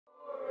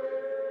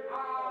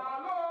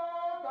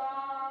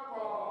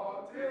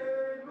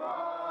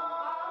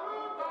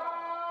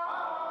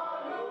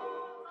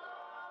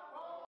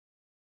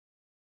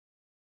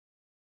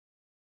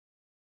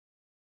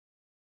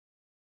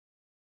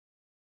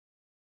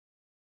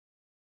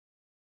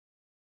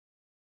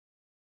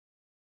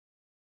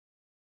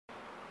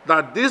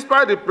that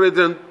despite the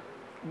President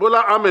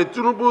Bola Ahmed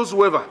Tinubu's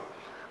waiver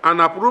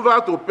and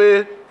approval to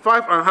pay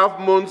 5.5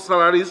 months'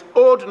 salaries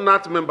owed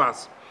Naat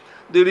members,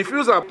 the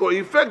refusal to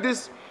effect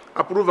this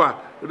approval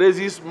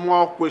raises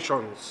more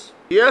questions.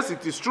 Yes,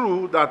 it is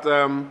true that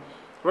the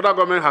federal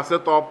government has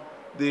set up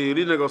the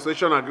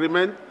renegotiation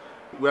agreement.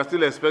 We are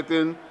still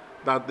expecting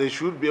that they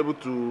should be able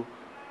to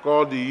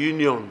call the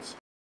unions.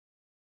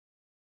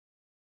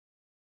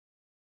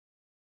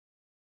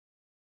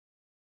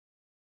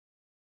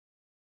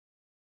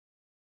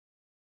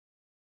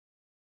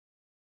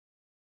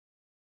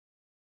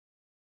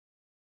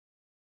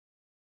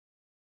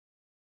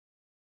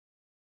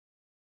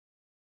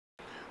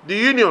 The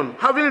union,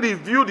 having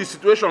reviewed the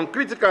situation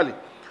critically,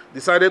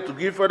 decided to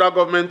give federal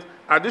government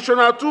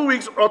additional 2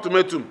 weeks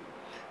ultimatum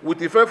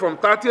with effect from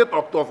 30th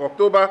of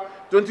October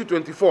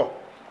 2024.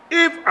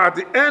 If at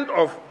the end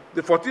of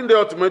the 14-day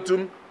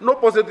ultimatum, no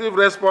positive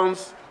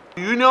response,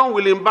 the union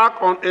will embark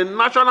on a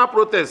national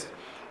protest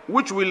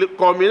which will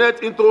culminate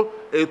into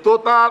a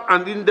total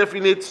and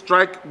indefinite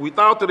strike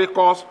without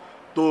recourse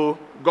to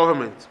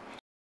government.